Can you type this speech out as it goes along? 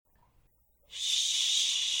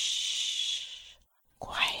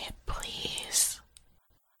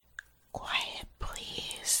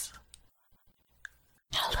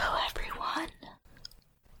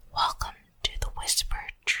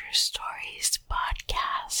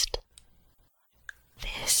Podcast.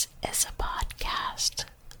 This is a podcast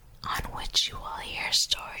on which you will hear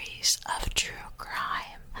stories of true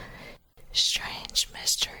crime, strange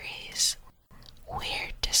mysteries,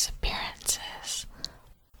 weird disappearances,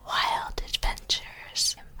 wild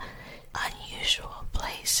adventures, unusual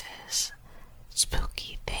places,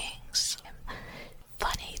 spooky things,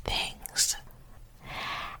 funny things,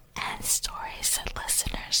 and stories that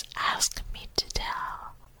listeners ask me to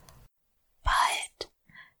tell, but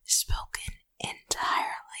spoken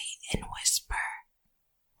entirely in whisper.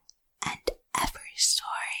 And every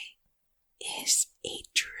story is a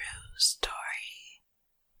true story.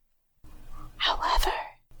 However,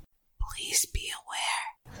 please be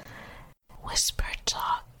aware, whisper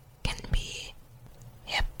talk can be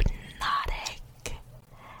hypnotic.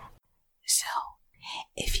 So,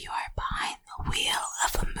 if you are behind the wheel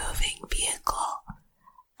of a moving vehicle,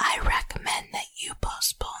 I recommend that you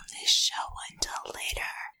postpone this show until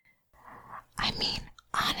later. I mean,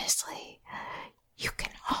 honestly, you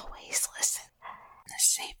can always listen in the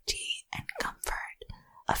safety and comfort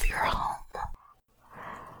of your home,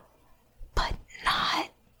 but not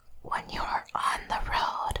when you're on the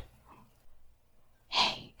road.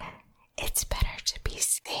 Hey, it's better to be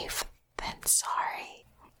safe than sorry.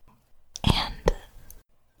 And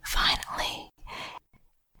finally,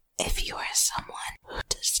 if you are someone who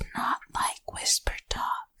does not like whisper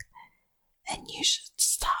talk, then you should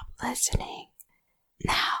stop listening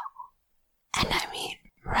now. And I mean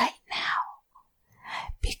right now,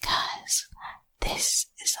 because this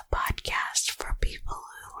is a podcast for people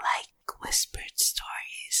who like whispered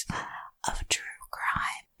stories of true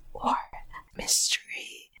crime or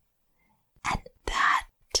mystery. And that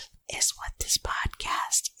is what this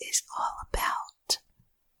podcast is all about.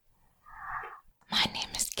 My name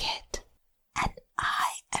is Kit, and I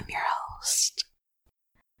am your host.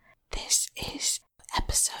 This is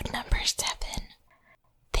episode number 7.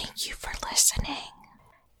 Thank you for listening.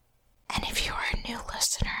 And if you are a new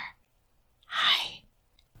listener, hi,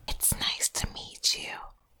 it's nice to meet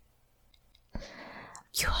you.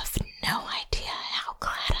 You have no idea how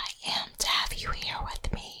glad I am to have you here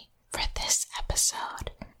with me for this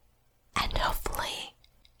episode, and hopefully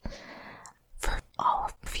for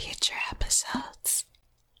all future episodes.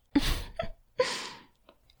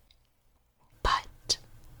 But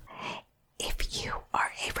if you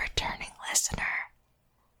are a returning listener,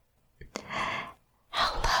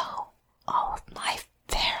 hello, all of my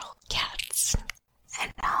feral cats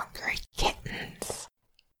and hungry kittens.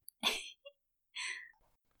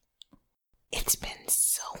 It's been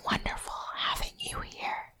so wonderful having you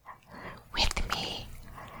here with me.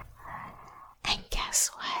 And guess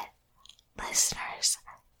what, listeners?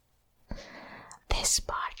 This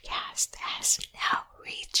podcast has now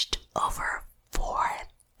reached over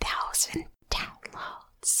 4,000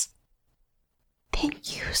 downloads.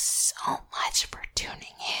 Thank you so much for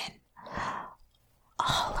tuning in,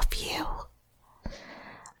 all of you,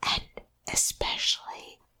 and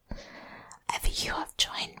especially if you have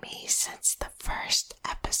joined me since the first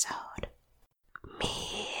episode.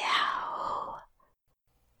 Meow.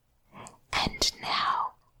 And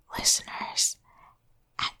now, listeners,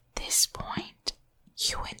 at this point,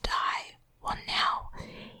 you and I will now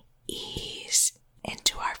ease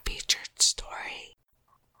into our featured story.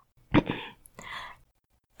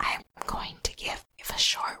 I'm going to give a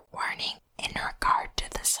short warning in regard to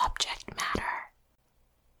the subject matter.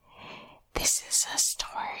 This is a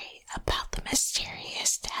story about the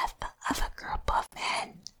mysterious death of a group of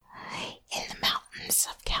men in the mountains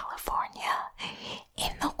of California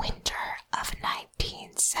in the winter of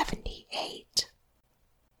 1978.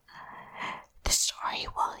 The story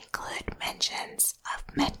will include mentions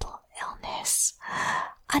of mental illness,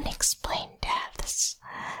 unexplained deaths,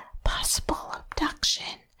 possible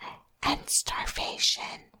abduction, and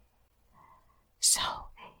starvation. So,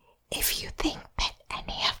 if you think that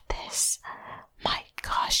any of this might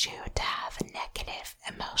cause you to have a negative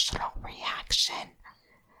emotional reaction,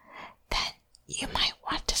 then you might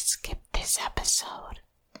want to skip this episode,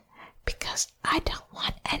 because I don't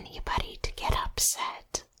want anybody to get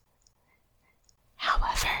upset.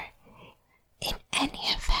 However, in any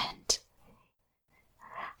event,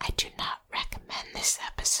 I do not recommend this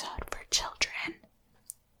episode for children.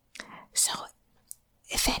 So,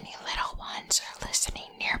 if any little ones are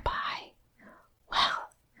listening nearby, well,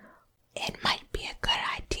 it might be a good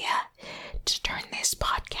idea to turn this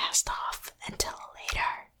podcast off until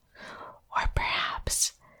later, or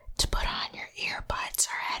perhaps to put on your earbuds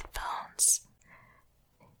or headphones.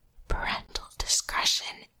 Parental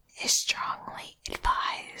discretion is strongly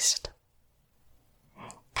advised.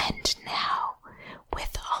 And now,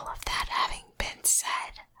 with all of that having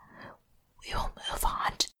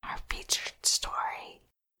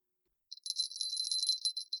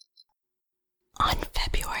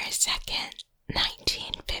 2nd,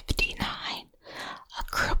 1959, a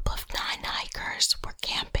group of 9 hikers were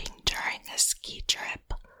camping during a ski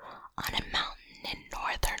trip on a mountain in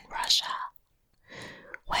northern Russia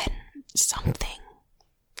when something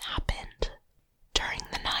happened during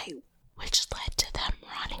the night which led to them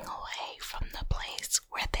running away from the place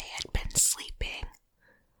where they had been sleeping.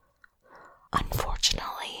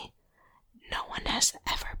 Unfortunately, no one has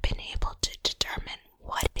ever been able to determine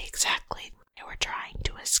what exactly they were trying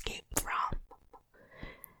to escape from.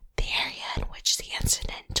 The area in which the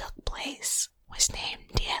incident took place was named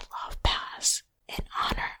Dyatlov Pass in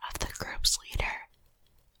honor of the group's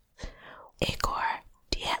leader, Igor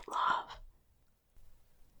Dyatlov.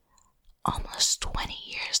 Almost 20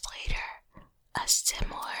 years later, a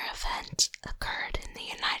similar event occurred in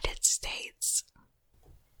the United States.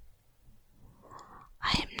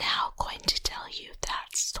 I am now going to tell you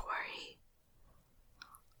that story.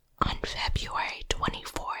 On February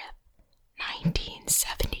 24th,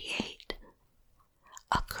 1978,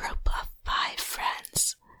 a group of 5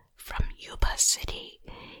 friends from Yuba City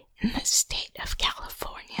in the state of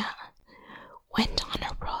California went on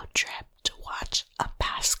a road trip to watch a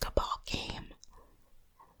basketball game.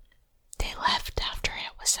 They left after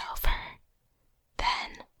it was over.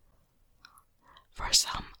 Then, for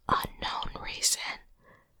some unknown reason,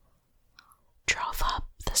 drove up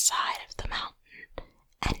the side of the mountain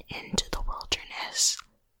and into the wilderness.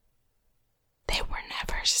 They were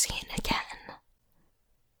never seen again.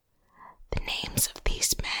 The names of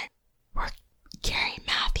these men were Gary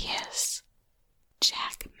Matthews,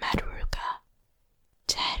 Jack Madruga,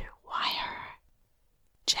 Ted Wire,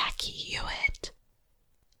 Jackie Hewitt,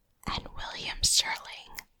 and William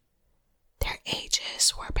Sterling. Their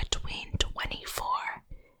ages were between 24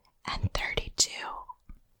 and 32.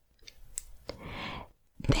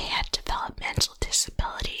 They had developmental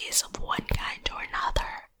disabilities of one kind or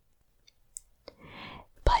another,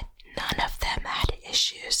 but none of them had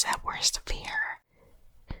issues that were severe.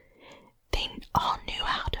 They all knew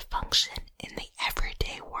how to function in the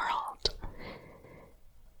everyday world.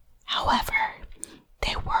 However,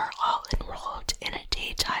 they were all enrolled in a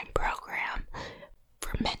daytime program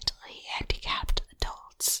for mentally handicapped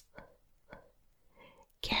adults.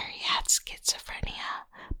 Gary had schizophrenia,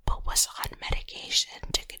 but was on medication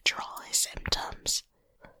to control his symptoms.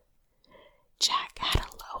 Jack had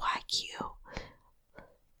a low IQ,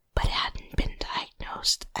 but hadn't been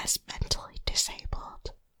diagnosed as mentally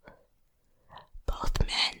disabled. Both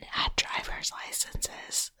men had driver's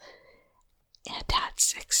licenses and had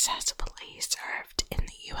successfully served in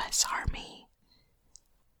the U.S. Army.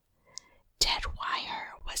 Ted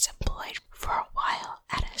Wire was employed for a while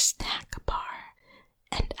at a snack bar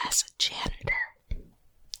and as a janitor,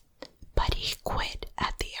 but he quit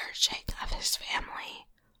at the urging of his family,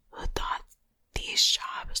 who thought these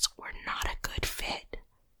jobs were not a good fit.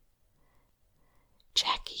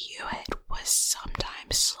 Jackie Hewitt was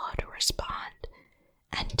sometimes slow to respond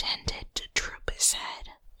and tended to droop his head.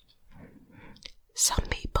 Some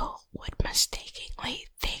people would mistakenly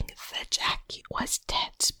think that Jackie was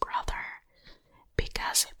Ted's brother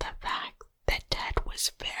because of the fact that Ted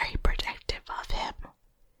was very protective of him.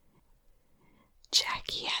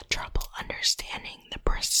 Jackie had trouble understanding the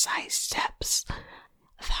precise steps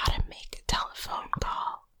of how to make a telephone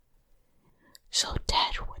call. So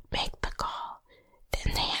Ted would make the call,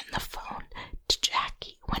 then hand the phone to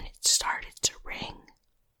Jackie when it started to ring.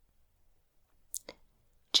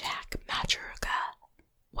 Jack Madruga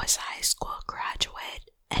was a high school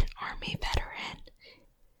graduate and Army veteran.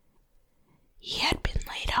 He had been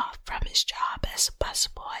laid off from his job as a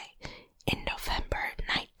busboy in November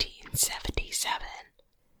 1977.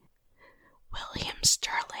 William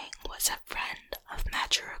Sterling was a friend of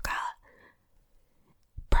Madruga,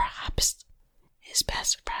 perhaps his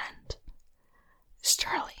best friend.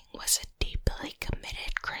 Sterling was a deeply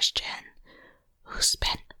committed Christian who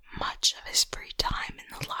spent much of his free time in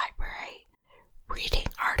the library reading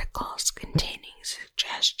articles containing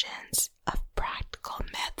suggestions of practical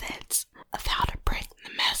methods of how to bring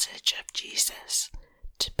the message of Jesus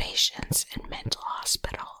to patients in mental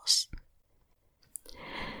hospitals.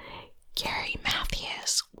 Gary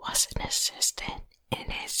Matthews was an assistant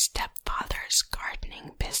in his stepfather's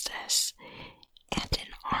gardening business and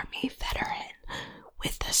an Army veteran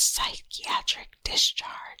with a psychiatric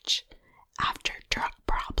discharge after drug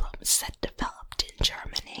problems that developed in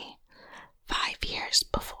Germany 5 years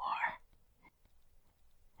before.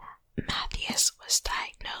 Matthews was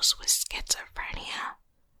diagnosed with schizophrenia,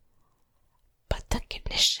 but the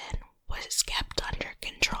condition was kept under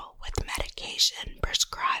control with medication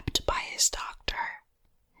prescribed by his doctor.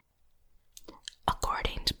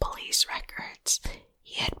 According to police records, he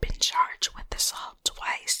He had been charged with assault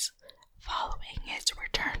twice following his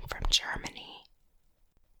return from Germany.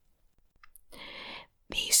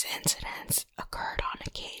 These incidents occurred on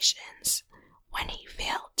occasions when he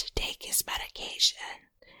failed to take his medication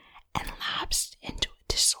and lapsed into a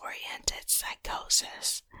disoriented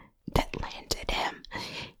psychosis that landed him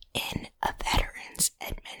in a Veterans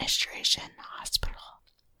Administration hospital.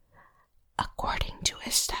 According to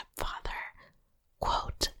his stepfather,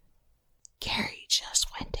 quote, Gary just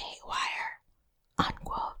went haywire,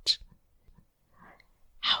 unquote.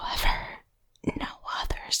 However, no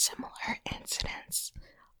other similar incidents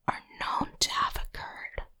are known to have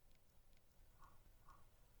occurred.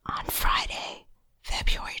 On Friday,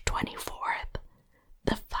 February 24th,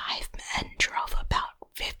 the 5 men drove about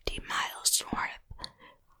 50 miles north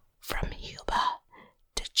from Yuba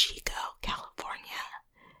to Chico, California,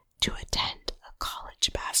 to attend a college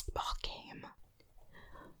basketball game.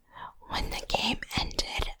 When the game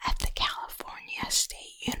ended at the California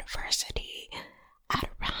State University at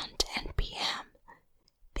around 10 p.m.,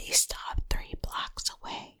 they stopped 3 blocks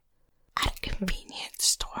away at a convenience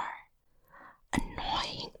store,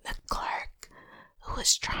 annoying the clerk who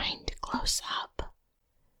was trying to close up.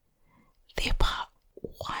 They bought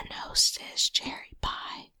 1 Hostess cherry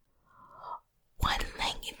pie, 1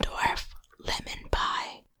 Langendorf lemon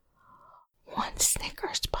pie, 1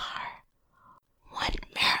 Snickers bar, 1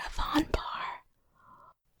 Marathon bar,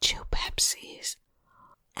 2 Pepsis,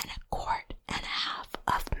 and 1.5 quart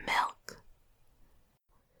of milk.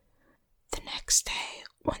 The next day,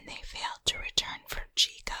 when they failed to return from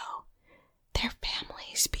Chico, their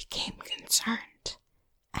families became concerned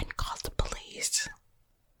and called the police.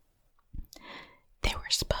 They were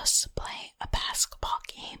supposed to play a basketball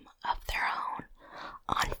game of their own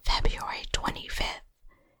on February 25th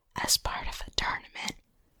as part of a tournament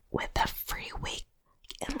with a free week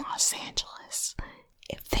in Los Angeles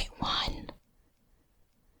if they won.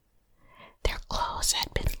 Their clothes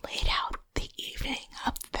had been laid out the evening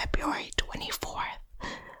of February 24th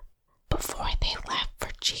before they left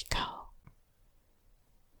for Chico.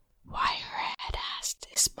 Wire had asked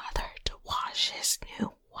his mother to wash his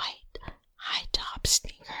new white high-top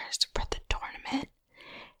sneakers for the tournament,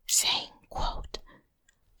 saying, quote,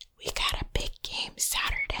 We got a big game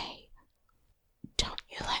Saturday. Don't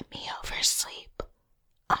you let me oversleep,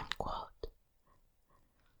 unquote.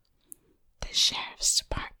 The sheriff's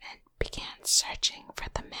department began searching for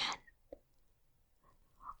the men.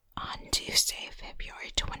 On Tuesday,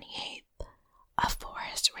 February 28th, a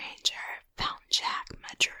forest ranger found Jack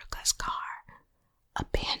Madruga's car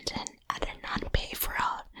abandoned at an unpaved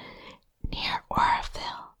road near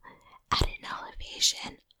Oroville at an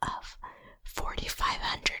elevation of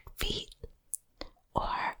 4,500 feet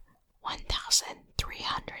or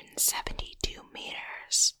 1,372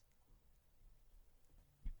 meters.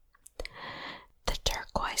 The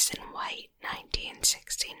turquoise and white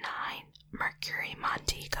 1969 Mercury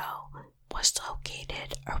Montego was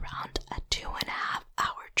located around a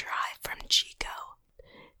 2.5-hour drive from Chico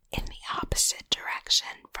in the opposite direction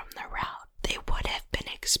from the route they would have been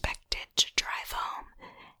expected to drive home,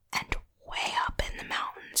 and way up in the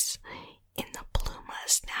mountains in the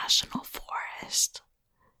Plumas National Forest.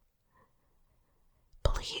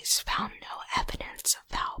 Police found no evidence of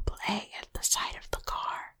foul play at the site of the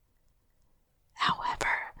car.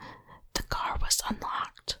 However, the car was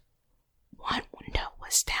unlocked, 1 window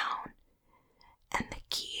was down, and the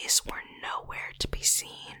keys were nowhere to be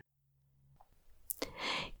seen.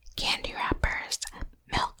 Candy wrappers,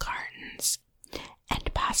 milk cartons,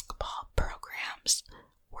 and basketball programs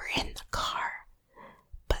were in the car,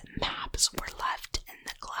 but maps were left in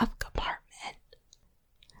the glove compartment.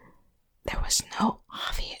 There was no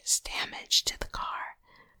obvious damage to the car,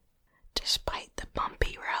 despite the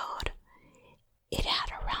bumpy road. It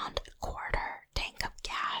had around a 1/4 tank of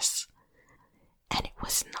gas, and it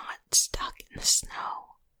was not stuck in the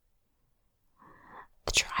snow.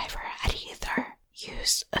 The driver had either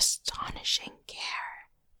used astonishing care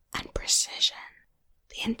and precision,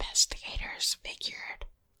 the investigators figured,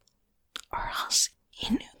 or else he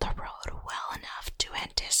knew the road well enough to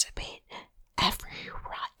anticipate every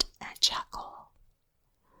rut and chuckle.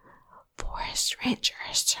 Forest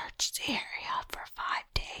rangers searched the area for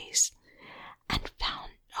 5 days and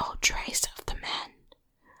found no trace of the men.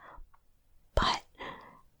 But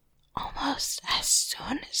almost as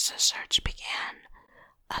soon as the search began,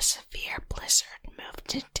 a severe blizzard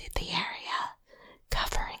moved into the area,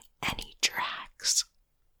 covering any tracks.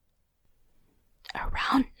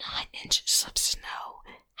 Around 9 inches of snow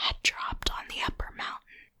had dropped on the upper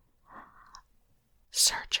mountain.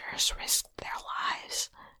 Searchers risked their lives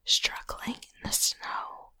struggling in the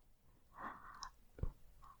snow.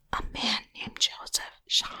 Joseph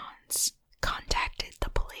Shans contacted the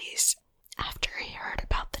police after he heard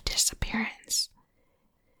about the disappearance.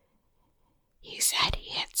 He said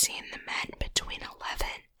he had seen the men between 11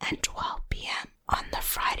 and 12 p.m. on the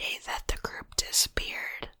Friday that the group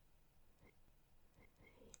disappeared.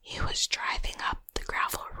 He was driving up the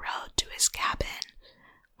gravel road to his cabin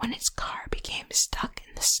when his car became stuck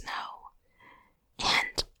in the snow,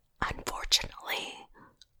 and, unfortunately,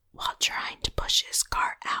 while trying to push his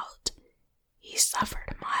car out, he suffered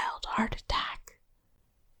a mild heart attack.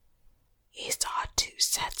 He saw two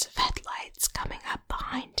sets of headlights coming up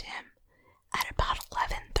behind him at about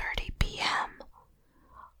 11:30 p.m.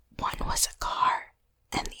 One was a car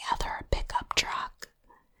and the other a pickup truck.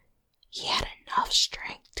 He had enough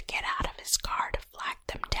strength to get out of his car to flag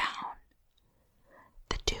them down.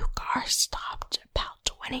 The two cars stopped about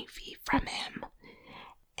 20 feet from him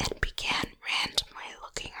and began randomly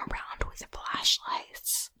looking around with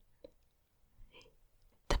flashlights.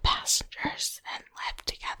 The passengers then left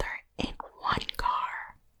together in one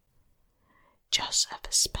car. Joseph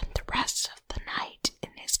spent the rest of the night in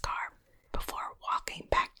his car before walking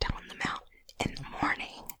back down the mountain in the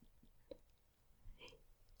morning.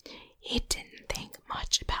 He didn't think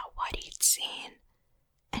much about what he'd seen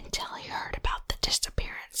until he heard about the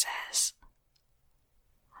disappearances.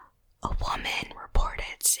 A woman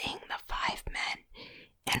reported seeing the 5 men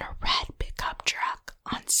in a red pickup truck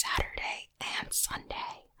on Saturday and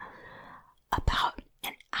Sunday, about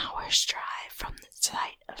an hour's drive from the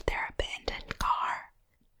site of their abandoned car.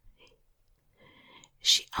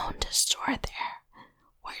 She owned a store there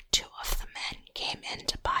where 2 of the men came in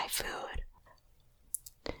to buy food.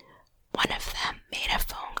 One of them made a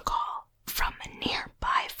phone call from a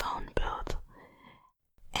nearby phone booth,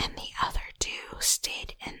 and the other 2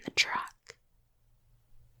 stayed in the truck.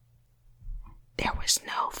 There was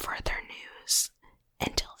no further news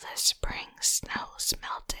until the spring snows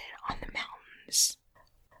melted on the mountains.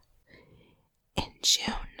 In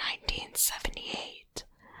June 1978,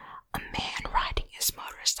 a man riding his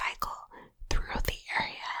motorcycle through the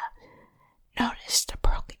area noticed a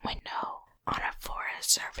broken window on a Forest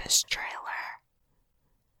Service trailer.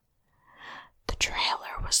 The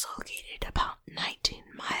trailer was located about 19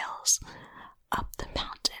 miles up the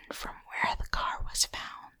mountain from where the car was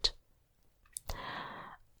found.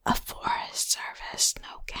 A Forest Service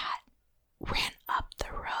snowcat ran up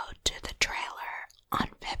the road to the trailer on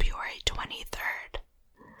February 23rd,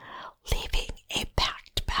 leaving a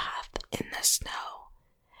packed path in the snow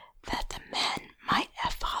that the men might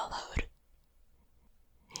have followed.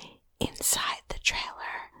 Inside the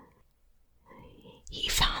trailer, he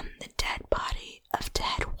found the dead body of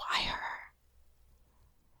Ted Wire.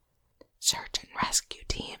 Search and rescue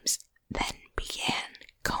teams then began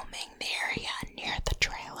combing the area near the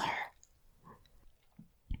trailer.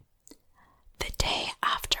 The day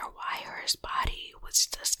after Wire's body was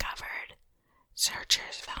discovered,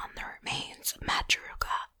 searchers found the remains of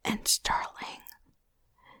Madruga and Sterling.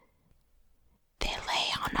 They lay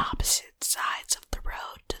on opposite sides of the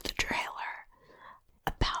road to the trailer,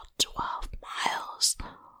 about 12 miles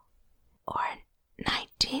or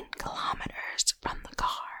 19 kilometers from the car.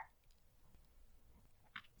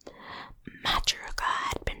 Madruga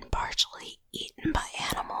had been partially eaten by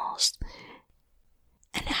animals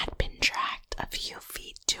and had been dragged a few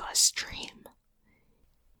feet to a stream.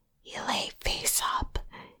 He lay face up,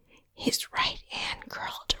 his right hand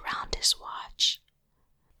curled around his watch.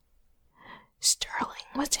 Sterling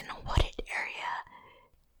was in a wooded area,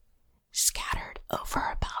 scattered over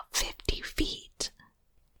about 50 feet.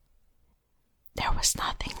 There was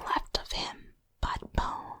nothing left of him but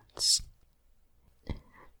bones.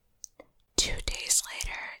 2 days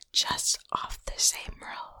later, just off the same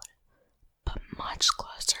road, but much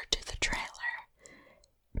closer to the trailer,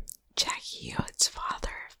 Jackie Hewitt's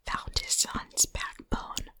father found his son's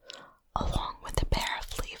backbone along with a pair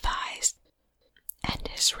of Levi's and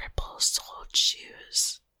his ripple-soled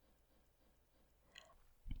shoes.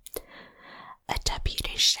 A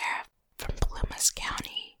deputy sheriff from Plumas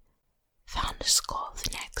County found a skull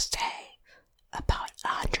the next day, about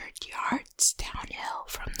 100 yards downhill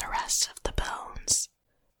from the rest of the bones.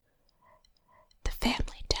 The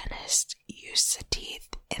family dentist used the teeth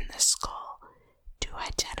in the skull to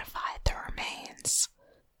identify the remains.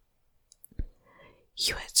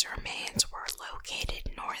 Hewitt's remains were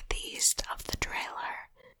located northeast of the trailer,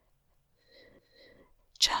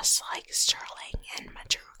 just like Sterling and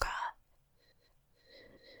Madruga.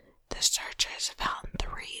 The searchers found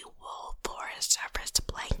 3 wool Forest Service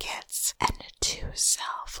blankets and a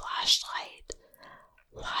 2-cell flashlight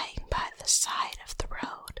lying by the side of the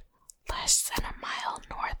road, less than a mile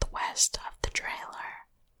northwest of the trailer.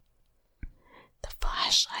 The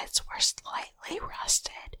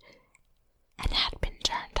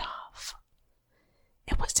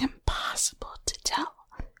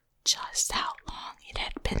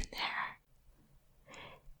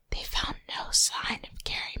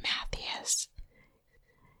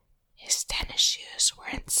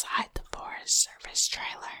his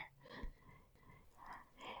trailer.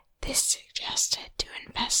 This suggested to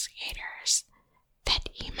investigators that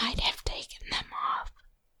he might have taken them off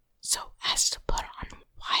so as to put on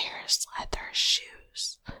Wyer's leather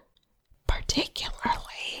shoes,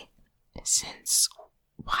 particularly since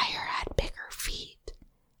Wyer had bigger feet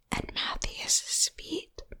and Matthias's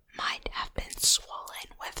feet might have been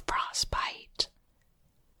swollen with frostbite.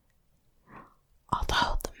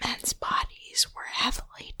 Although the men's bodies were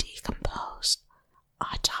heavily decomposed,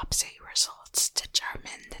 autopsy results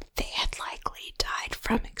determined that they had likely died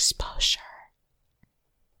from exposure.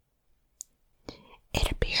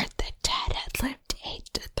 It appeared that Ted had lived 8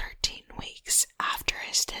 to 13 weeks after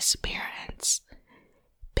his disappearance,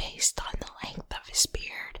 based on the length of his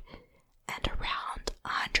beard and around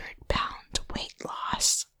 100-pound weight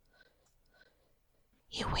loss.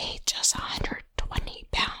 He weighed just 120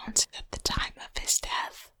 pounds at the time of his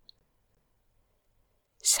death.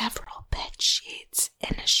 Several bed sheets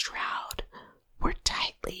in a shroud were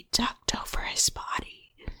tightly tucked over his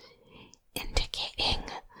body, indicating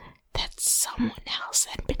that someone else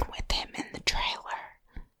had been with him in the trailer,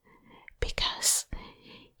 because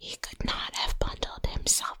he could not have bundled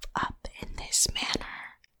himself up in this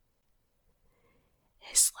manner.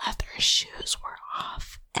 His leather shoes were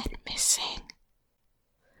off and missing.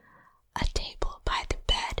 A table by the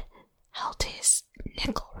bed held his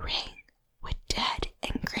nickel ring with Ted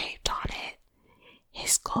engraved on it,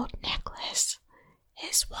 his gold necklace,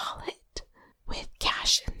 his wallet with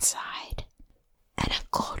cash inside, and a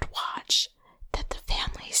gold watch that the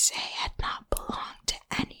family say had not belonged to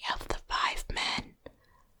any of the 5 men.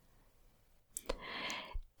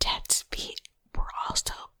 Ted's feet were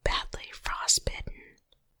also badly frostbitten,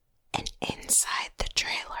 and inside the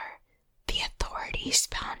trailer, the authorities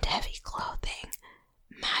found heavy clothing,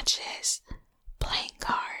 matches, playing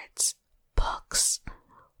cards, books,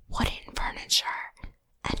 wooden furniture,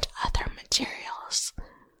 and other materials,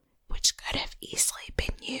 which could have easily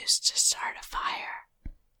been used to start a fire.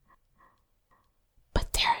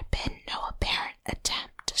 But there had been no apparent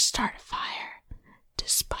attempt to start a fire,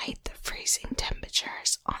 despite the freezing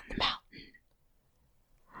temperatures on the mountain.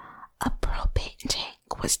 A propane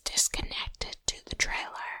tank was disconnected to the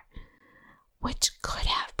trailer, which could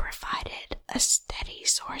have provided a steady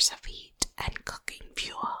source of heat and cooking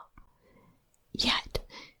fuel, yet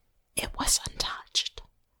it was untouched.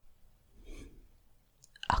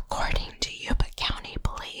 According to Yuba County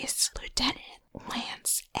Police Lieutenant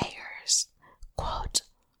Lance Ayers, quote,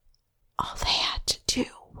 "All they had to do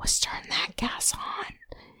was turn that gas on,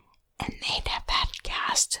 and they'd have had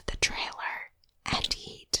gas to the trailer and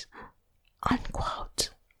heat,"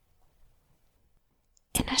 unquote.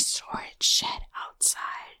 In a storage shed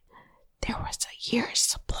outside, there was a year's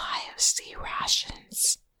supply of sea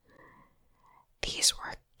rations. These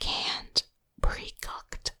were canned,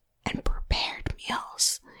 pre-cooked, and prepared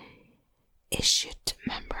meals issued to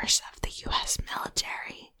members of the U.S.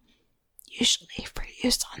 military, usually for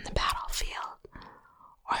use on the battlefield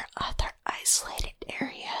or other isolated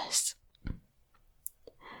areas.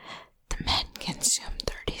 The men consumed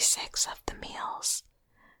 36 of the meals,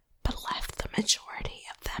 but left the majority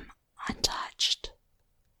of them untouched.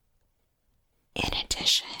 In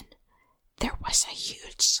addition, there was a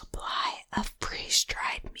huge supply of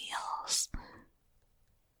freeze-dried meals.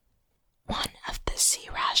 One of the sea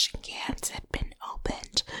ration cans had been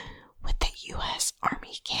opened with the U.S.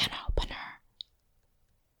 Army can opener.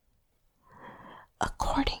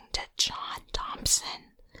 According to John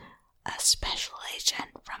Thompson, a special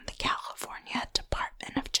agent from the California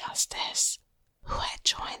Department of Justice, who had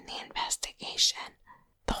joined the investigation,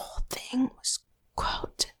 the whole thing was,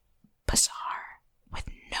 quote, "bizarre, with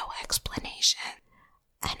no explanation,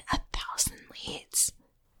 and 1,000 leads.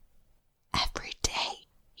 Every day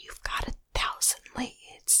you've got 1,000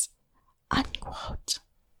 leads," unquote.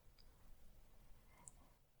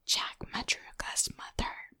 Jack Madruga's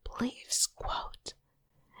mother believes, quote,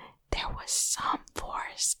 "there was some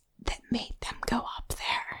force that made them go up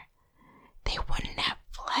there. They wouldn't have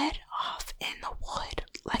fled off in the wood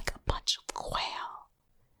like a bunch of quail.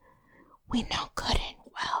 We know good and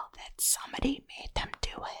well that somebody made them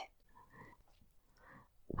do it.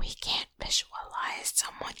 We can't visualize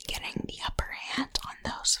someone getting the upper hand on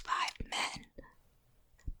those 5 men,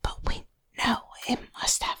 but we know it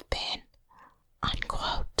must have been,"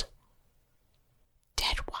 unquote.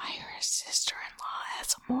 Ted Wyer's sister-in-law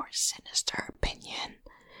has a more sinister opinion.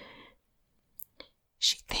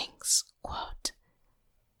 She thinks, quote,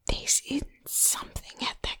 "they seen something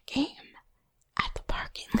at that game, at the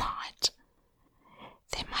parking lot.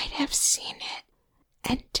 They might have seen it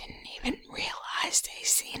and didn't even realize they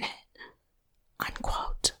seen it,"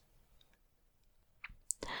 unquote.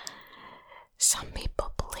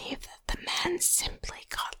 then simply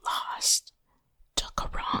got lost, took a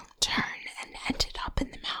wrong turn, and ended up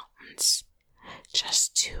in the mountains,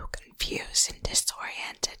 just too confused and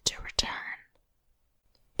disoriented to return.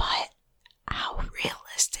 But how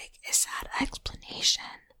realistic is that explanation?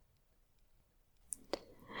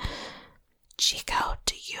 Chico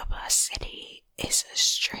to Yuba City is a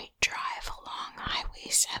straight drive along Highway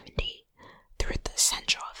 70 through the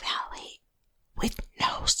Central Valley with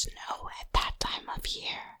no snow at that time of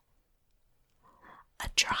year. A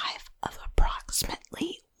drive of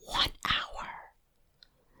approximately 1 hour.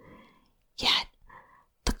 Yet,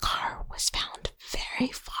 the car was found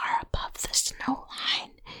very far above the snow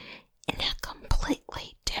line in a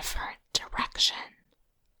completely different direction.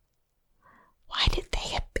 Why did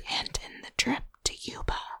they abandon the trip to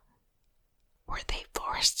Yuba? Were they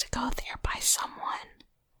forced to go there by someone?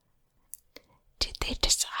 Did they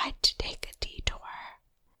decide to take a detour?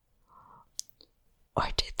 Or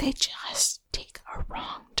did they just take a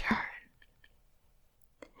wrong turn?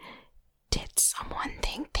 Did someone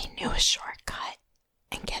think they knew a shortcut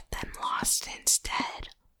and get them lost instead?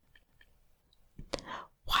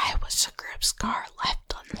 Why was the group's car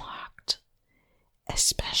left unlocked,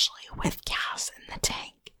 especially with gas in the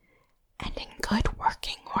tank and in good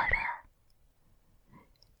working order?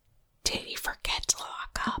 Did he forget to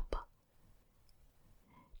lock up?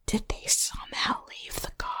 Did they somehow leave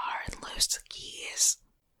the car and lose the keys?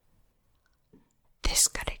 This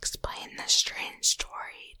could explain the strange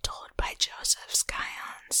story told by Joseph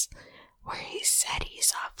Skyons, where he said he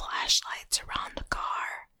saw flashlights around the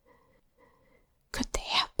car. Could they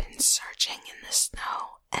have been searching in the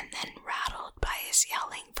snow and then rattled by his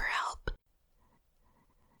yelling for help?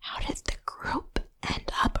 How did the group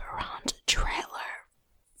end up around a trailer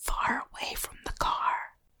far away from the car?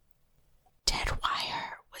 Dead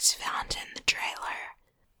wire was found in the trailer,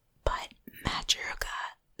 but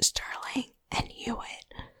Madruga, Sterling, and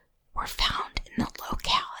Hewitt were found in the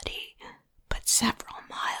locality, but several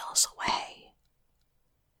miles away.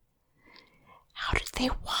 How did they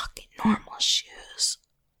walk in normal shoes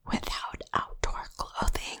without outdoor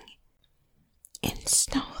clothing in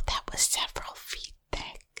snow that was several feet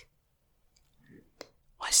thick?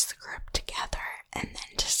 Was the group together and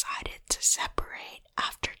then decided to separate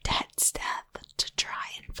after Ted's death to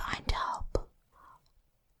try and find help?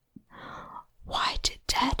 Why did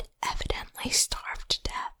Ted evidently starve to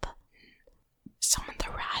death? Some of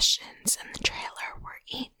the rations in the trailer were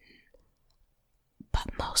eaten,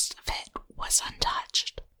 but most of it was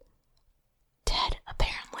untouched. Ted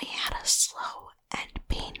apparently had a slow and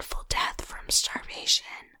painful death from starvation,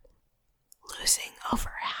 losing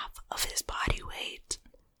over half of his body weight.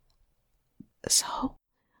 So,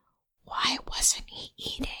 why wasn't he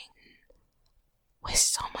eating with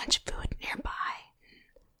so much food nearby?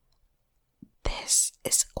 This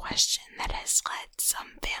is a question that has led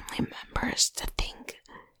some family members to think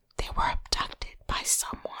they were abducted by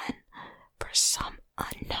someone for some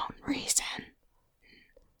unknown reason.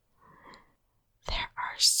 There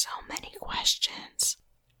are so many questions,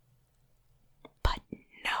 but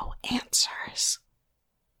no answers.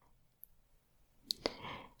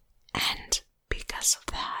 And because of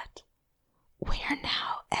that, we are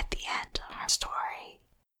now at the end of our story.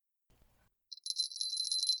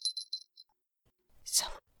 So,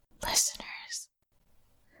 listeners,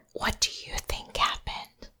 what do you think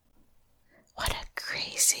happened? What a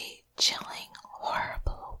crazy, chilling,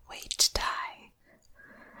 horrible way to die.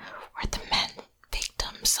 Were the men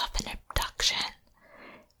victims of an abduction?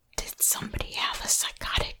 Did somebody have a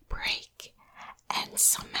psychotic break and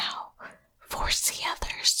somehow force the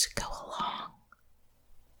others to go along?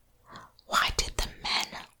 Why did the men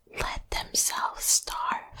let themselves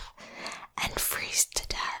starve and freeze to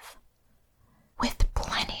death with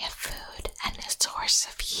plenty of food and a source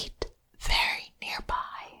of heat very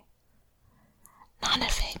nearby? None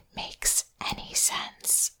of it makes any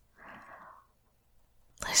sense.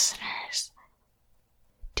 Listeners,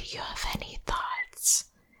 do you have any thoughts?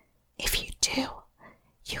 If you do,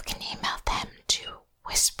 you can email them to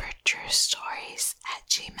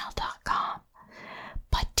whispertruestories@gmail.com,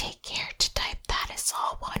 but take care to type that as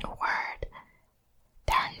all one word.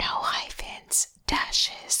 There are no hyphens,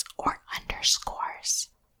 dashes, or underscores.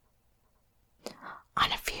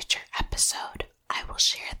 On a future episode, I will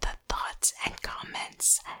share the thoughts and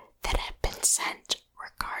comments that have been sent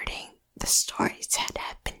regarding the stories that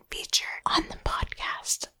have been featured on the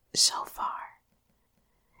podcast so far.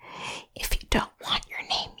 If you don't want your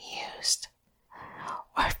name used,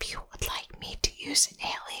 or if you would like me to use an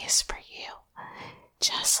alias for you,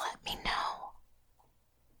 just let me know.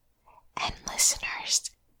 And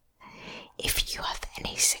listeners, if you have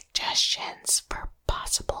any suggestions for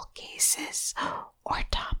possible cases or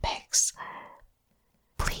topics,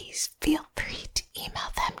 please feel free to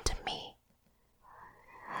email them to me.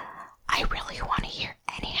 I really want to hear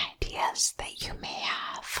any ideas that you may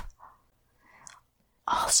have.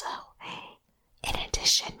 Also, in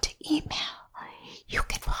addition to email, you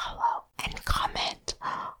can follow and comment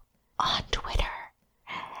on Twitter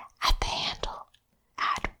at the handle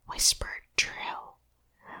 @WhisperedTrue.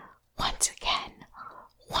 Once again,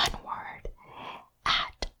 one word,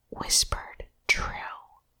 @WhisperedTrue.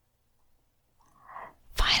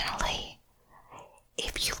 Finally,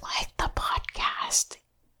 if you like the podcast,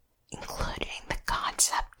 including the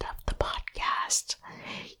concept of the podcast,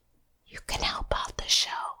 you can help out the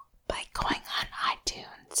show by going on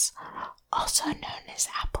iTunes, also known as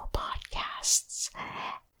Apple Podcasts,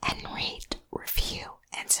 and rate, review,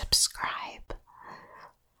 and subscribe.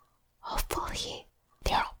 Hopefully,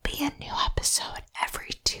 there'll be a new episode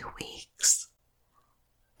every 2 weeks.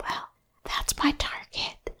 Well, that's my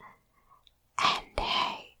target. And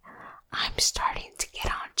hey, I'm starting to get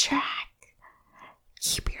on track.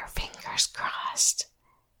 Keep your fingers crossed,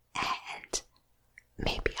 and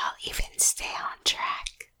maybe I'll even stay on track.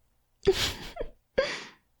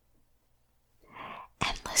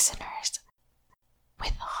 And listeners,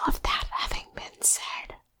 with all of that having been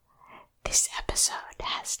said, this episode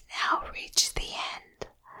has now reached the end.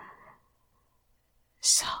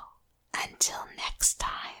 So, until next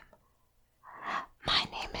time, my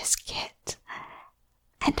name is Kit,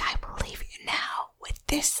 and I will leave you now with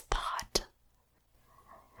this